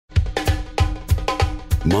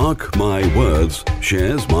Mark My Words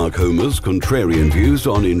shares Mark Homer's contrarian views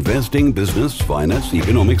on investing, business, finance,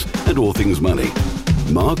 economics, and all things money.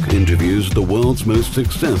 Mark interviews the world's most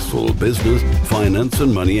successful business, finance,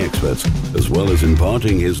 and money experts, as well as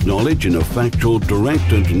imparting his knowledge in a factual,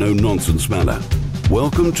 direct, and no-nonsense manner.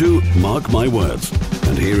 Welcome to Mark My Words,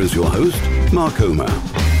 and here is your host, Mark Homer.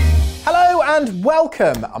 Hello and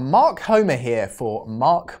welcome. Mark Homer here for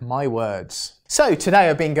Mark My Words. So today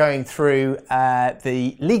I've been going through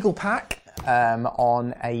the legal pack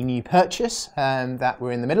on a new purchase that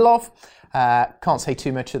we're in the middle of. Can't say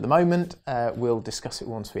too much at the moment. We'll discuss it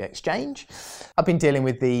once we exchange. I've been dealing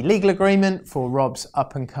with the legal agreement for Rob's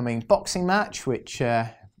up and coming boxing match, which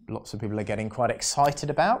lots of people are getting quite excited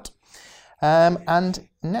about. And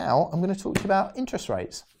now I'm going to talk to you about interest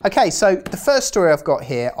rates. Okay, so the first story I've got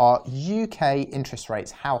here are UK interest rates.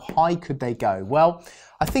 How high could they go? Well,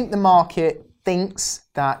 I think the market thinks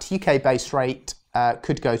that UK base rate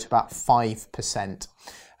could go to about 5%.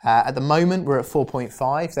 At the moment, we're at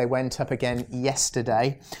 4.5. They went up again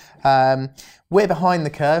yesterday. We're behind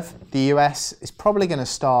the curve. The US is probably going to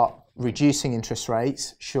start reducing interest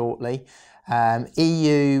rates shortly.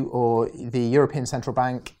 EU or the European Central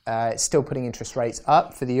Bank is still putting interest rates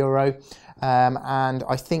up for the euro. And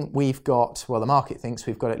I think we've got, well, the market thinks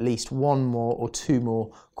we've got at least one more or two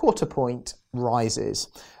more quarter point rises.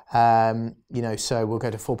 So we'll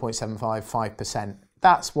go to 4.75, 5%.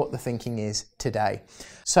 That's what the thinking is today.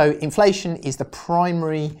 So inflation is the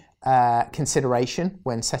primary consideration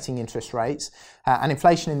when setting interest rates, and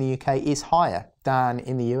inflation in the UK is higher than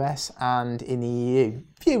in the US and in the EU.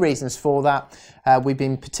 A few reasons for that. We've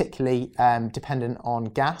been particularly dependent on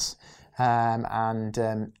gas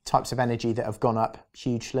and types of energy that have gone up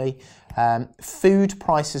hugely. Food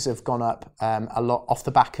prices have gone up a lot off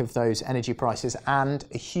the back of those energy prices, and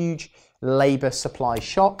a huge labour supply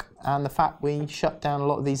shock, and the fact we shut down a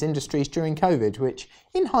lot of these industries during COVID, which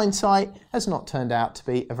in hindsight has not turned out to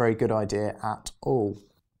be a very good idea at all.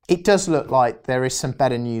 It does look like there is some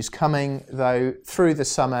better news coming, though, through the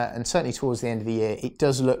summer and certainly towards the end of the year. It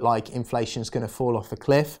does look like inflation is going to fall off a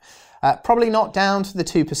cliff. Probably not down to the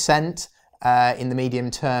 2% in the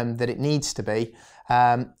medium term that it needs to be,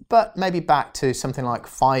 but maybe back to something like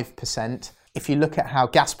 5%. If you look at how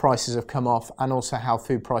gas prices have come off and also how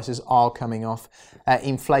food prices are coming off,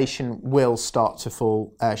 inflation will start to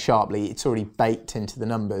fall sharply. It's already baked into the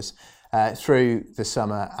numbers through the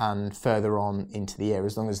summer and further on into the year,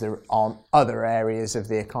 as long as there aren't other areas of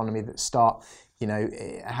the economy that start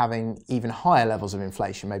having even higher levels of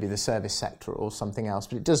inflation, maybe the service sector or something else.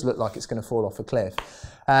 But it does look like it's going to fall off a cliff.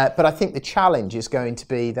 But I think the challenge is going to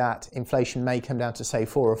be that inflation may come down to, say,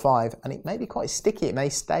 4 or 5, and it may be quite sticky. It may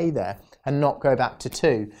stay there and not go back to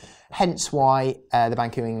 2. Hence why the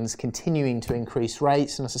Bank of England's continuing to increase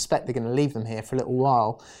rates, and I suspect they're going to leave them here for a little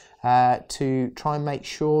while to try and make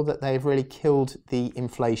sure that they've really killed the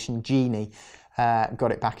inflation genie,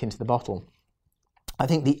 got it back into the bottle. I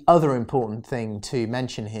think the other important thing to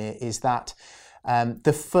mention here is that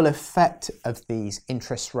the full effect of these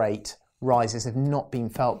interest rate rises have not been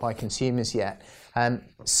felt by consumers yet.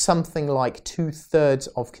 Something like 2/3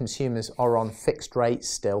 of consumers are on fixed rates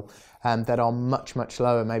still that are much, much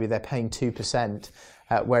lower. Maybe they're paying 2%,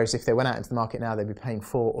 whereas if they went out into the market now, they'd be paying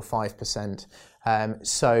 4 or 5%.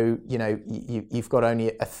 So, you've got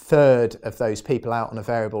only 1/3 of those people out on a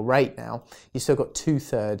variable rate now. You've still got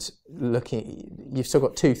 2/3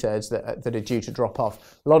 that are due to drop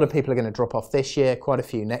off. A lot of people are going to drop off this year, quite a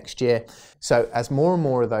few next year. So as more and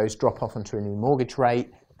more of those drop off onto a new mortgage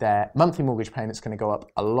rate, their monthly mortgage payment's going to go up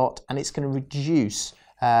a lot, and it's going to reduce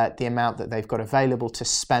the amount that they've got available to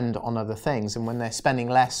spend on other things. And when they're spending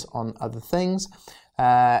less on other things,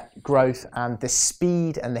 growth and the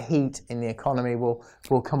speed and the heat in the economy will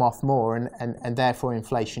come off more, and therefore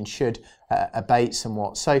inflation should abate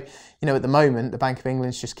somewhat. So, at the moment, the Bank of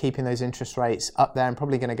England is just keeping those interest rates up there and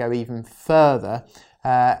probably going to go even further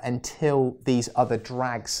until these other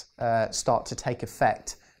drags start to take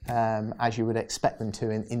effect, as you would expect them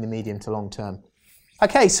to in the medium to long term.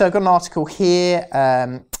 Okay, so I've got an article here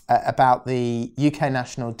about the UK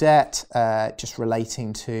national debt, just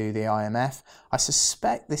relating to the IMF. I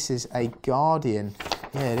suspect this is a Guardian.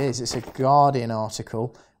 Yeah, it is. It's a Guardian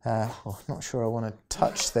article. I'm not sure I want to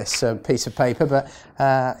touch this piece of paper, but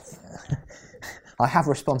I have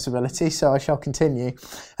responsibility, so I shall continue.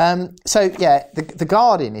 The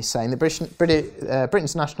Guardian is saying that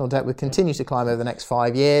Britain's national debt will continue to climb over the next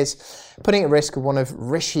 5 years, putting at risk of one of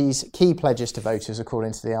Rishi's key pledges to voters,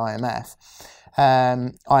 according to the IMF.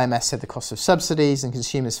 IMF said the cost of subsidies and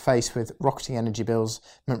consumers faced with rocketing energy bills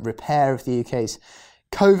meant repair of the UK's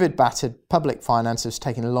COVID-battered public finance has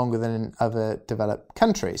taken longer than in other developed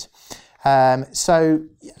countries. So,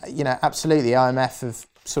 absolutely, IMF have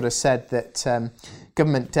sort of said that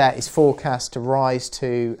government debt is forecast to rise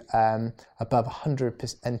to above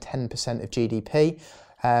 110% of GDP.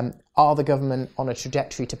 Are the government on a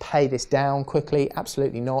trajectory to pay this down quickly?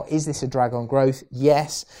 Absolutely not. Is this a drag on growth?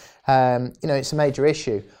 Yes. It's a major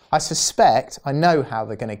issue. I know how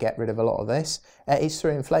they're going to get rid of a lot of this. It's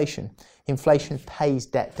through inflation. Inflation pays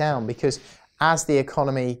debt down because as the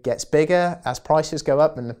economy gets bigger, as prices go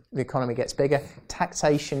up and the economy gets bigger,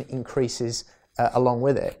 taxation increases along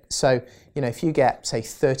with it. So, if you get, say,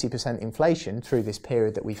 30% inflation through this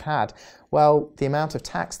period that we've had, well, the amount of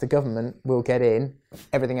tax the government will get in,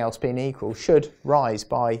 everything else being equal, should rise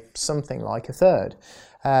by something like a third.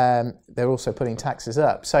 They're also putting taxes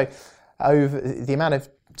up. So, over the amount of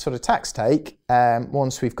sort of tax take,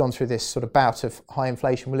 once we've gone through this sort of bout of high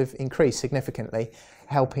inflation, will have increased significantly,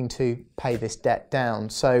 helping to pay this debt down.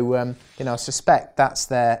 So, I suspect that's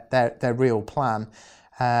their real plan.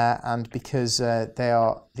 And because they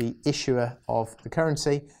are the issuer of the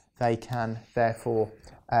currency, they can therefore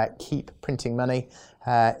keep printing money,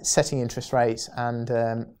 setting interest rates, and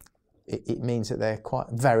it means that they're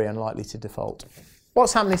very unlikely to default.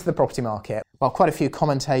 What's happening to the property market? Well, quite a few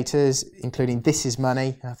commentators, including This Is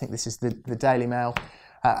Money, I think this is the Daily Mail,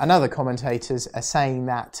 and other commentators are saying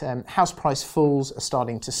that house price falls are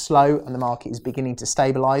starting to slow and the market is beginning to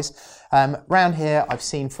stabilise. Around here, I've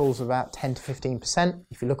seen falls of about 10 to 15%.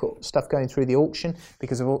 If you look at stuff going through the auction,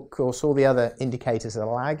 because of course all the other indicators are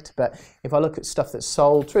lagged. But if I look at stuff that's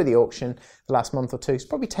sold through the auction the last month or two, it's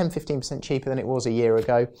probably 10, 15% cheaper than it was a year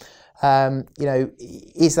ago.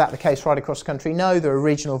 Is that the case right across the country? No, there are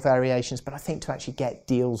regional variations, but I think to actually get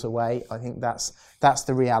deals away, I think that's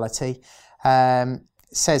the reality.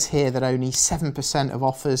 Says here that only 7% of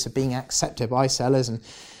offers are being accepted by sellers, and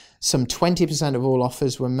some 20% of all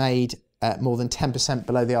offers were made more than 10%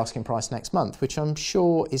 below the asking price next month, which I'm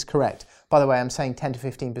sure is correct. By the way, I'm saying 10 to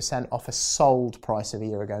 15% off a sold price of a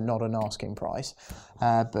year ago, not an asking price,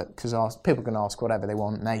 but because people can ask whatever they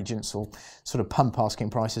want, and agents will sort of pump asking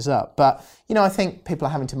prices up. But I think people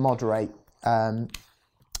are having to moderate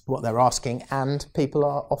what they're asking, and people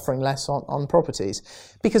are offering less on properties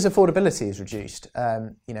because affordability is reduced.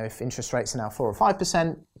 If interest rates are now 4 or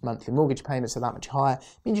 5%, monthly mortgage payments are that much higher,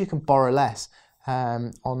 it means you can borrow less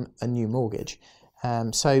on a new mortgage.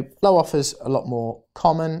 So low offers are a lot more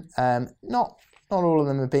common. Not all of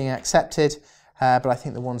them are being accepted, but I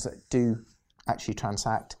think the ones that do actually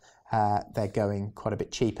transact, they're going quite a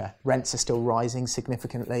bit cheaper. Rents are still rising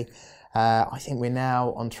significantly. I think we're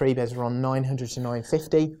now on 3-beds, we're on 900 to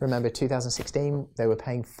 950. Remember 2016, they were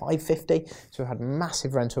paying 550. So we've had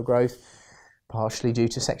massive rental growth, partially due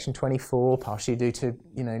to Section 24, partially due to,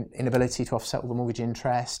 inability to offset all the mortgage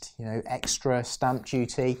interest, extra stamp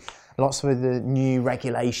duty, lots of the new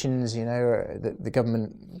regulations, the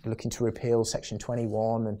government looking to repeal Section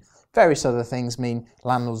 21 and various other things mean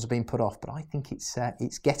landlords are being put off. But I think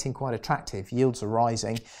it's getting quite attractive. Yields are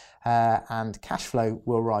rising. And cash flow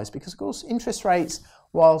will rise because, of course, interest rates,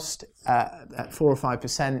 whilst at 4 or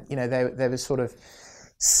 5%, they were sort of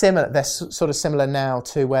similar. They're sort of similar now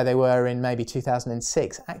to where they were in maybe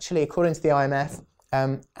 2006. Actually, according to the IMF,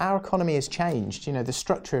 our economy has changed. The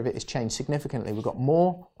structure of it has changed significantly. We've got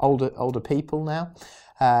more older people now,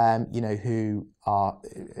 who are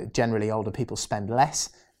generally older people spend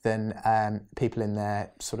less than people in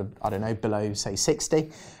their sort of, below, say,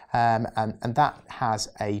 60. And that has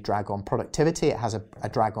a drag on productivity, it has a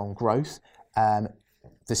drag on growth,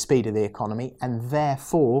 the speed of the economy, and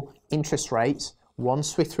therefore interest rates,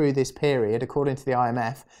 once we're through this period, according to the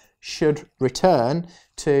IMF, should return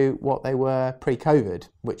to what they were pre-COVID,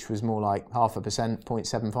 which was more like 0.5%,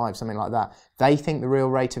 0.75, something like that. They think the real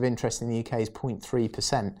rate of interest in the UK is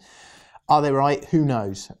 0.3%. Are they right? Who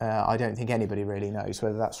knows? I don't think anybody really knows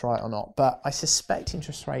whether that's right or not. But I suspect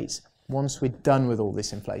interest rates, once we're done with all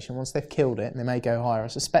this inflation, once they've killed it, and they may go higher, I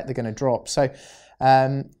suspect they're going to drop. So,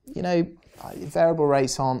 variable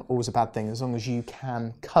rates aren't always a bad thing as long as you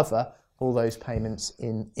can cover all those payments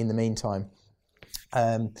in the meantime.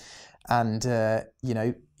 If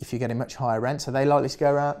you're getting much higher rents, are they likely to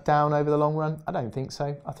go down over the long run? I don't think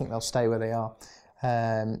so. I think they'll stay where they are.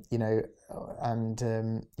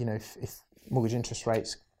 If mortgage interest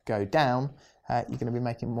rates go down, you're going to be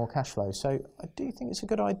making more cash flow. So I do think it's a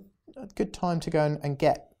good time to go and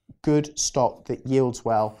get good stock that yields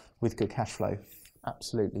well with good cash flow.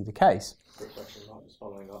 Absolutely the case. Quick question, Mark, just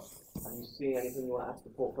following up. you seeing anything you want to add to the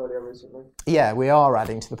portfolio recently? Yeah, we are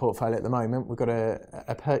adding to the portfolio at the moment. We've got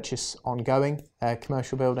a purchase ongoing, a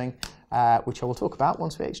commercial building, which I will talk about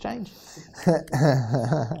once we exchange.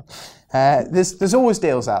 There's always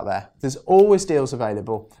deals out there. There's always deals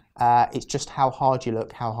available. It's just how hard you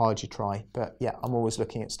look, how hard you try. But yeah, I'm always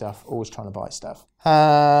looking at stuff, always trying to buy stuff.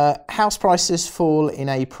 House prices fall in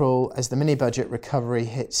April as the mini budget recovery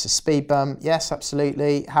hits a speed bump. Yes,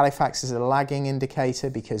 absolutely. Halifax is a lagging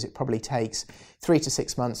indicator because it probably takes 3 to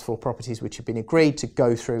 6 months for properties which have been agreed to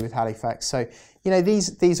go through with Halifax. So, you know,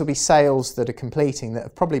 these will be sales that are completing that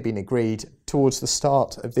have probably been agreed towards the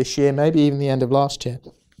start of this year, maybe even the end of last year.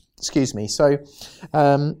 Excuse me. So,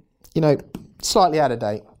 you know, slightly out of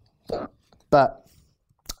date, but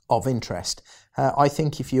of interest. I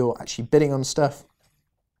think if you're actually bidding on stuff,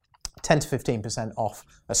 10 to 15% off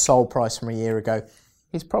a sold price from a year ago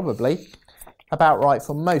is probably about right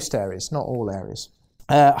for most areas, not all areas.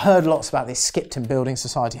 Heard lots about this Skipton Building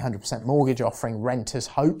Society 100% mortgage offering renters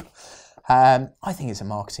hope. I think it's a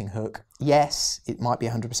marketing hook. Yes, it might be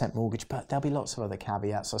 100% mortgage, but there'll be lots of other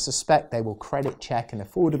caveats. I suspect they will credit check and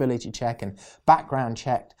affordability check and background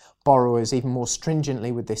check borrowers even more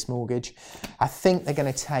stringently with this mortgage. I think they're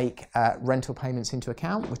going to take rental payments into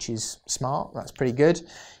account, which is smart. That's pretty good.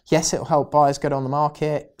 Yes, it'll help buyers get on the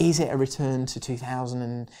market. Is it a return to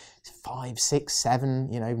 2005, 6,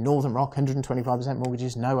 7, you know, Northern Rock 125%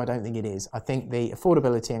 mortgages? No, I don't think it is. I think the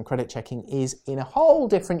affordability and credit checking is in a whole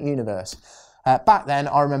different universe. Back then,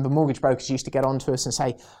 I remember mortgage brokers used to get onto us and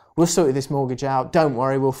say, we'll sort this mortgage out, don't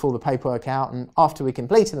worry, we'll fill the paperwork out. And after we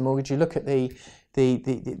completed the mortgage, you look at the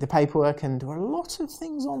paperwork and there were a lot of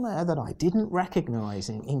things on there that I didn't recognise,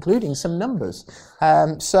 including some numbers.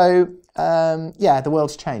 Yeah, the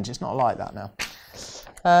world's changed. It's not like that now.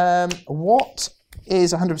 What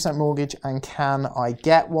is 100% mortgage and can I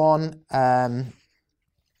get one?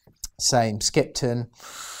 Same, Skipton.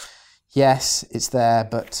 Yes, it's there,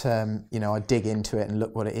 but you know, I dig into it and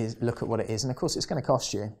look at what it is, and of course, it's going to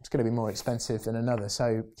cost you. It's going to be more expensive than another,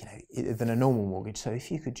 so you know, than a normal mortgage. So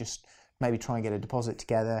if you could just maybe try and get a deposit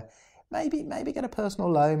together, maybe get a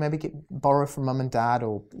personal loan, maybe borrow from mum and dad,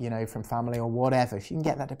 or you know, from family or whatever. If you can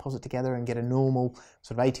get that deposit together and get a normal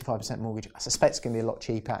sort of 85% mortgage, I suspect it's going to be a lot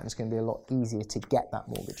cheaper and it's going to be a lot easier to get that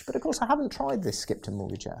mortgage. But of course, I haven't tried this Skipton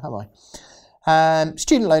mortgage yet, have I?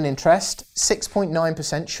 Student loan interest,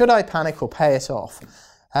 6.9%. Should I panic or pay it off?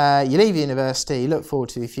 You leave university, you look forward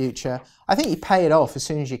to the future. I think you pay it off as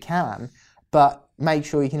soon as you can, but make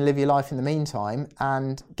sure you can live your life in the meantime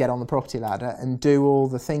and get on the property ladder and do all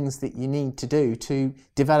the things that you need to do to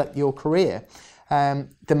develop your career.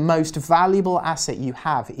 The most valuable asset you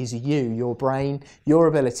have is you, your brain, your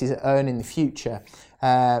ability to earn in the future.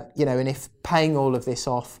 You know, and if paying all of this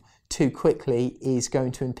off too quickly is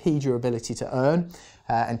going to impede your ability to earn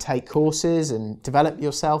and take courses and develop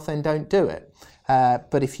yourself, then don't do it.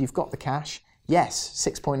 But if you've got the cash, yes,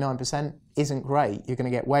 6.9% isn't great. You're going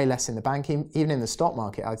to get way less in the bank, even in the stock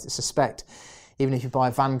market. I suspect even if you buy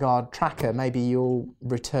a Vanguard tracker, maybe you'll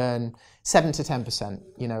return 7 to 10%,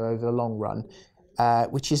 you know, over the long run,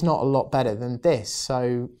 which is not a lot better than this.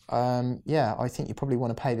 So yeah, I think you probably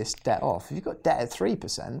want to pay this debt off. If you've got debt at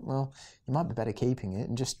 3%, well, you might be better keeping it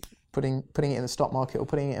and just putting it in the stock market or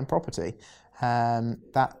putting it in property.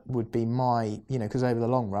 That would be my, you know, because over the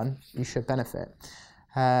long run, you should benefit.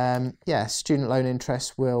 Yeah, student loan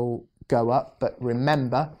interest will go up, but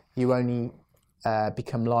remember, you only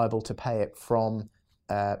become liable to pay it from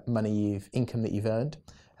income that you've earned.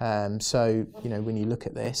 So, you know, when you look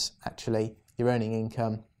at this, actually, you're earning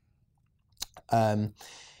income. You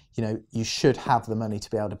know, you should have the money to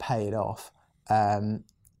be able to pay it off.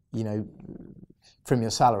 You know, from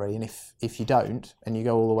your salary, and if you don't, and you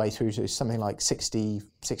go all the way through to something like 60,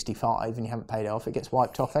 65, and you haven't paid it off, it gets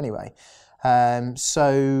wiped off anyway.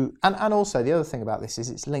 So, and also the other thing about this is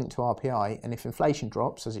it's linked to RPI, and if inflation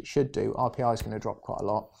drops, as it should do, RPI is going to drop quite a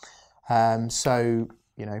lot. So,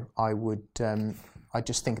 you know, I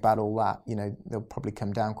just think about all that, you know, they'll probably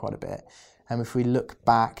come down quite a bit. And if we look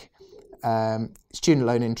back, student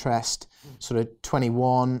loan interest, sort of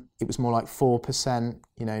 21, it was more like 4%,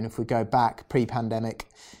 you know, and if we go back pre-pandemic,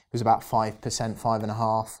 it was about 5%,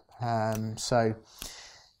 5.5%. So,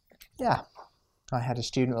 yeah, I had a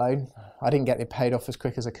student loan. I didn't get it paid off as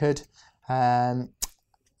quick as I could,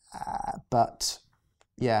 but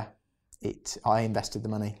yeah, I invested the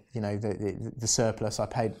money. You know, the surplus, I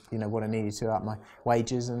paid, you know, what I needed to out of my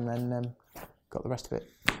wages, and then got the rest of it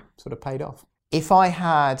sort of paid off. If I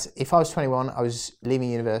was 21, I was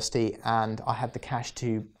leaving university, and I had the cash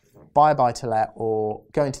to buy a buy-to-let or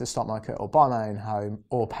go into the stock market or buy my own home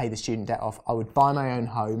or pay the student debt off, I would buy my own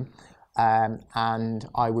home and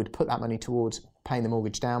I would put that money towards paying the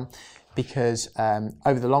mortgage down, because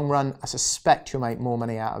over the long run, I suspect you'll make more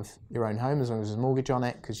money out of your own home as long as there's a mortgage on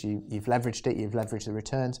it, because you've leveraged it, you've leveraged the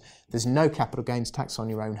returns. There's no capital gains tax on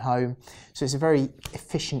your own home, so it's a very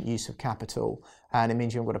efficient use of capital, and it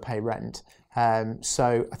means you haven't got to pay rent.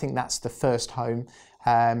 So I think that's the first home.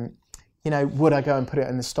 Would I go and put it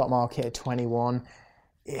in the stock market at 21?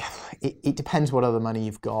 It depends what other money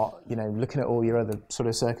you've got, looking at all your other sort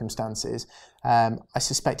of circumstances. I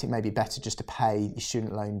suspect it may be better just to pay your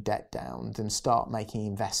student loan debt down than start making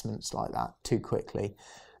investments like that too quickly.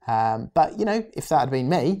 But if that had been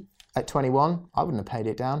me at 21, I wouldn't have paid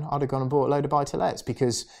it down. I'd have gone and bought a load of buy-to-lets,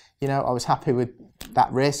 because, I was happy with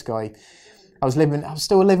that risk. I was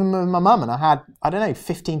still living with my mum, and I had,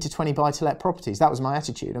 15 to 20 buy-to-let properties. That was my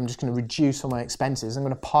attitude. I'm just going to reduce all my expenses. I'm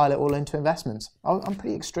going to pile it all into investments. I'm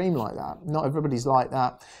pretty extreme like that. Not everybody's like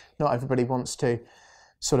that. Not everybody wants to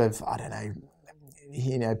sort of,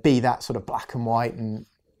 be that sort of black and white and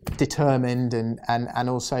determined and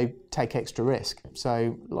also take extra risk.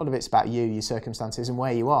 So a lot of it's about you, your circumstances, and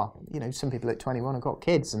where you are. Some people at 21 have got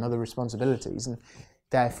kids and other responsibilities, and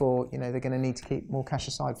therefore, they're going to need to keep more cash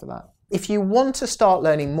aside for that. If you want to start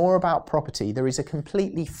learning more about property, there is a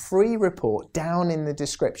completely free report down in the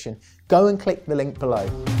description. Go and click the link below.